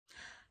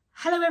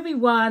Hello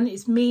everyone,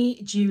 it's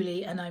me,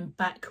 Julie, and I'm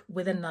back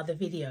with another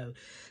video.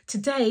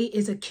 Today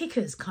is a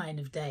kickers kind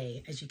of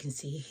day, as you can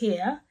see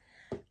here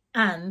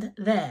and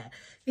there.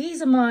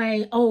 These are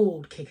my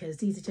old kickers.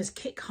 These are just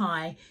Kick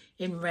High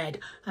in red.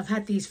 I've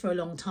had these for a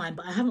long time,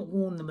 but I haven't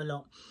worn them a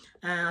lot.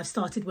 I've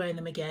started wearing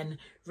them again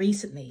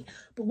recently.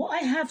 But what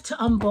I have to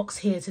unbox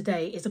here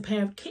today is a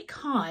pair of Kick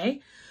High,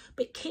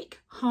 but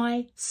Kick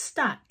High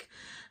Stack.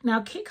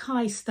 Now, Kick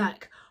High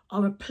Stack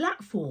are a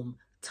platform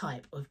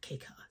type of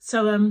kicker.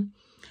 So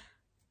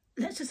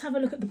let's just have a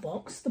look at the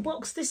box. The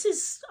box, this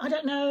is, I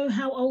don't know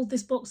how old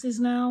this box is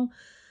now,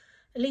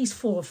 at least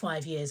 4 or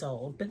 5 years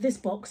old, but this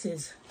box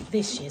is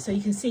this year. So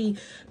you can see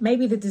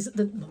maybe the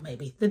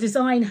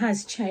design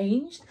has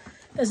changed.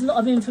 There's a lot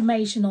of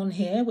information on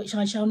here, which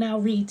I shall now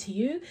read to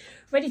you.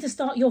 Ready to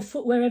start your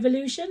footwear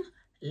evolution?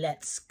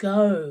 Let's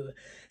go.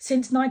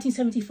 Since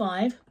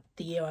 1975,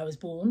 the year I was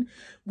born,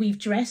 we've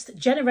dressed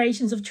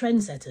generations of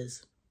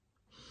trendsetters.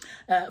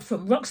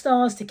 From rock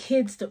stars to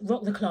kids that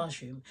rock the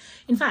classroom.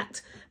 In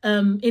fact,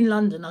 in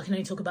London, I can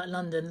only talk about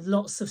London,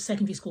 lots of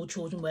secondary school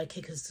children wear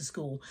kickers to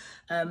school.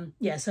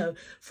 Yeah, so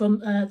from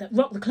that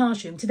rock the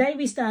classroom. Today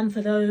we stand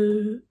for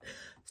the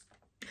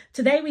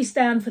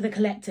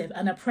collective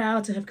and are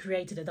proud to have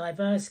created a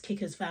diverse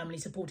kickers family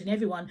supporting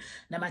everyone,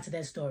 no matter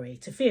their story,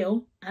 to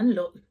feel and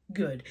look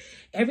good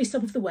every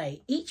step of the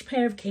way. Each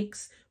pair of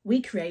kicks we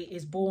create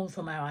is born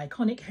from our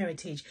iconic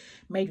heritage,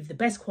 made with the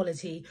best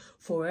quality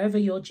for wherever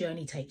your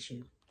journey takes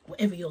you.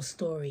 Whatever your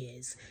story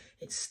is,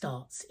 it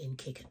starts in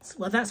kickers.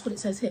 Well, that's what it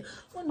says here.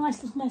 What a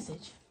nice little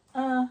message.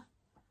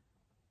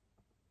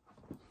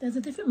 There's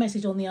a different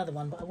message on the other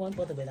one, but I won't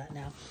bother with that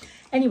now.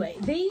 Anyway,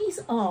 these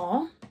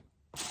are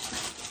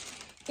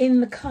in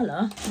the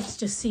colour. Let's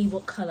just see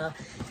what colour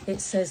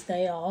it says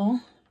they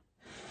are.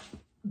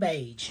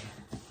 Beige.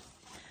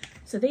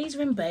 So these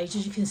are in beige.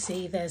 As you can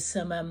see, there's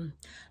some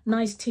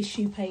nice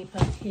tissue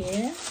paper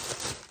here,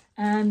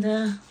 and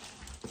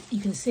you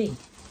can see,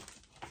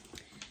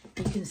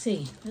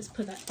 let's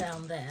put that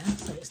down there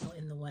so it's not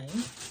in the way.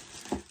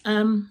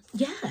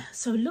 Yeah,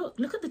 so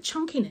look at the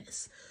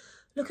chunkiness.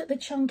 Look at the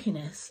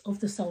chunkiness of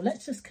the sole.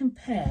 Let's just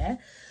compare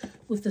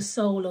with the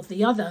sole of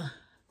the other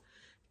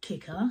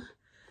kicker,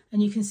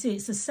 and you can see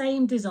it's the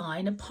same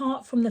design,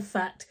 apart from the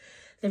fact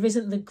there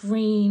isn't the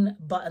green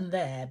button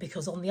there,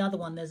 because on the other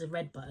one there's a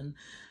red button.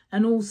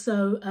 And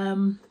also,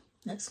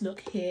 let's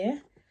look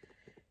here.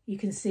 You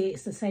can see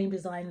it's the same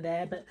design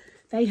there, but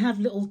they have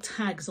little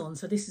tags on.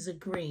 So this is a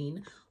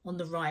green on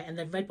the right and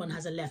the red one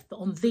has a left. But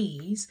on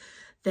these,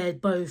 they're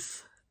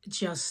both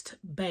just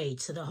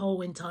beige. So the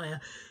whole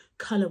entire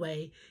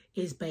colourway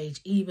is beige,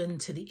 even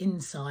to the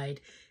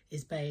inside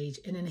is beige.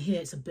 And then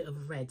here it's a bit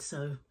of red,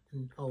 so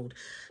old.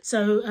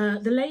 So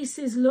the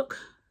laces look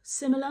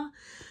similar,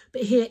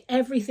 but here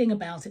everything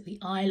about it, the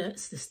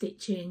eyelets, the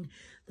stitching,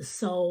 the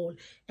sole,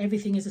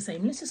 everything is the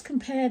same. Let's just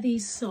compare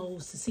these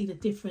soles to see the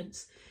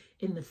difference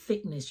in the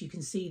thickness. You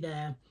can see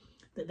there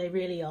that they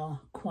really are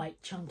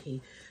quite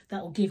chunky.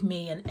 That will give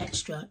me an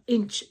extra 1.5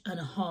 inches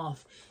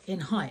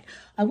in height.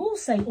 I will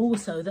say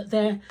also that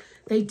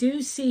they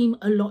do seem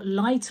a lot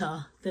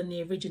lighter than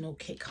the original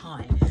Kick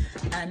High,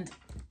 and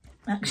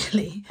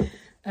actually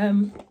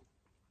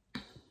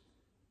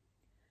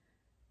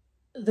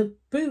the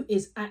boot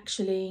is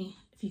actually,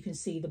 if you can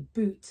see the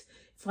boot,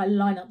 if I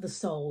line up the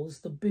soles,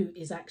 the boot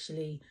is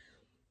actually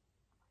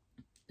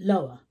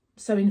lower.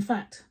 So in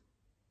fact,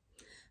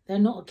 they're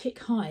not a Kick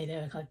High,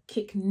 they're a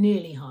Kick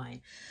Nearly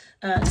High.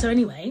 So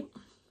anyway,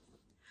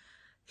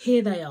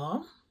 here they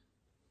are.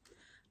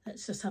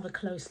 Let's just have a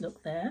close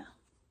look there.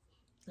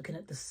 Looking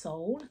at the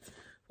sole,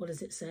 what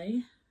does it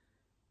say?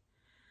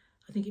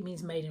 I think it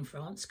means made in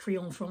France,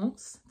 Crayon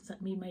France. Does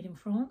that mean made in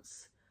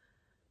France?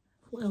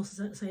 What else does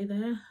that say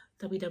there?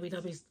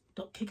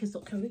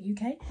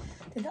 www.kickers.co.uk.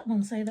 Did that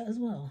one say that as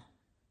well?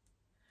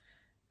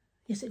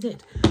 Yes, it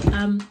did.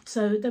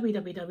 So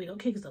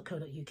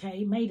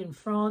www.kickers.co.uk, made in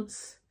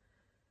France.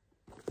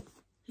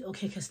 Little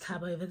kickers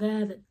tab over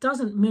there that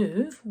doesn't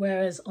move,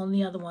 whereas on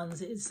the other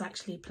ones it's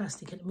actually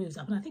plastic and it moves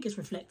up, and I think it's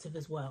reflective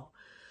as well.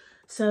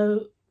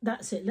 So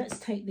that's it. Let's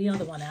take the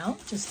other one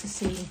out just to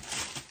see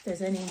if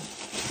there's any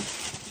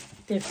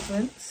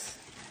difference.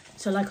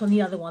 So like on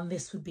the other one,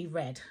 this would be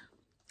red,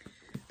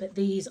 but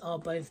these are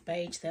both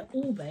beige. They're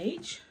all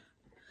beige.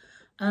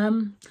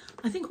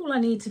 I think all I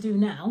need to do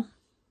now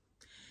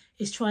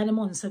is try them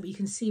on so we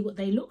can see what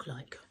they look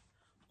like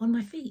on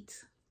my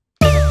feet.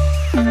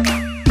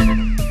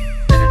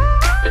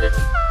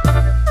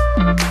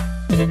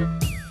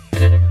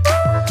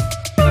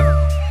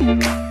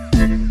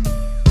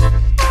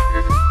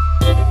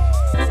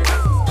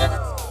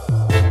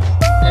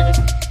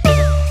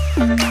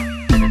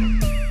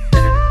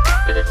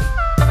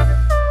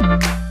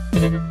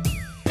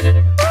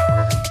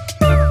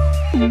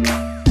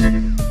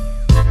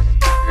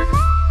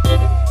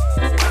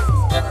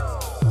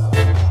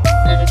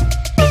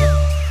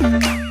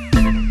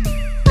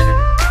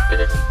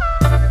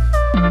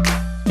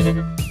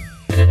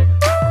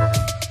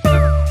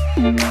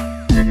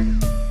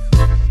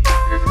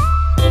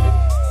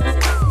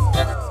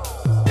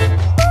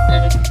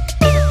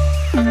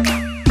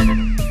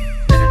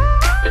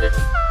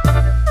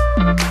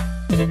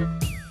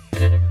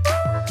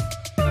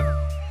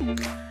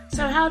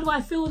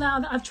 feel now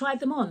that I've tried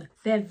them on?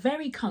 They're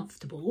very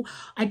comfortable.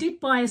 I did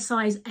buy a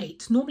size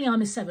 8. Normally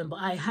I'm a 7, but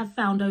I have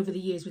found over the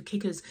years with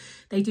kickers,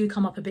 they do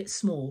come up a bit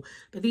small.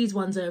 But these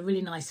ones are a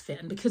really nice fit.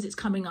 And because it's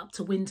coming up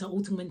to winter,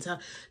 autumn, winter,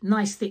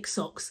 nice thick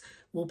socks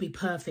will be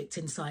perfect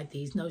inside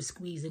these. No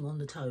squeezing on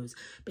the toes.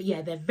 But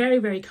yeah, they're very,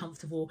 very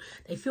comfortable.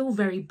 They feel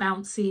very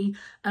bouncy.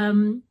 They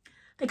kind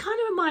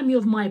of remind me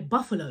of my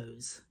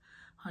Buffaloes.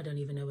 I don't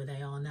even know where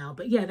they are now,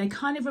 but yeah, they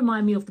kind of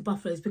remind me of the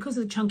Buffaloes because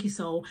of the chunky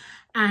sole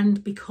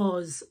and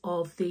because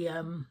of the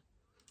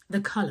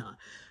colour.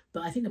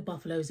 But I think the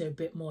Buffaloes are a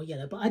bit more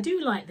yellow. But I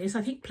do like this.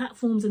 I think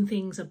platforms and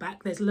things are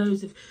back. There's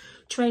loads of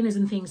trainers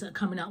and things that are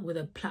coming up with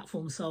a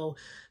platform sole.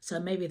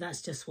 So maybe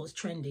that's just what's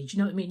trendy. Do you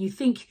know what I mean? You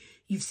think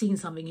you've seen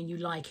something and you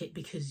like it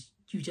because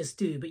you just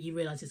do, but you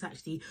realise it's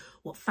actually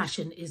what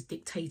fashion is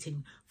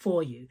dictating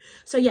for you.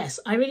 So yes,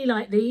 I really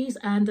like these,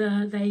 and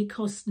they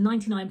cost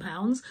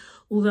 £99,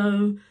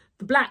 although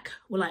the black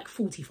were like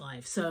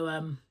 45.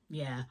 So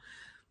yeah,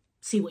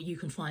 see what you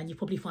can find. You'll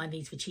probably find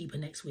these for cheaper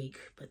next week,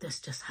 but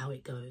that's just how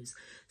it goes.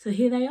 So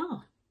here they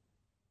are.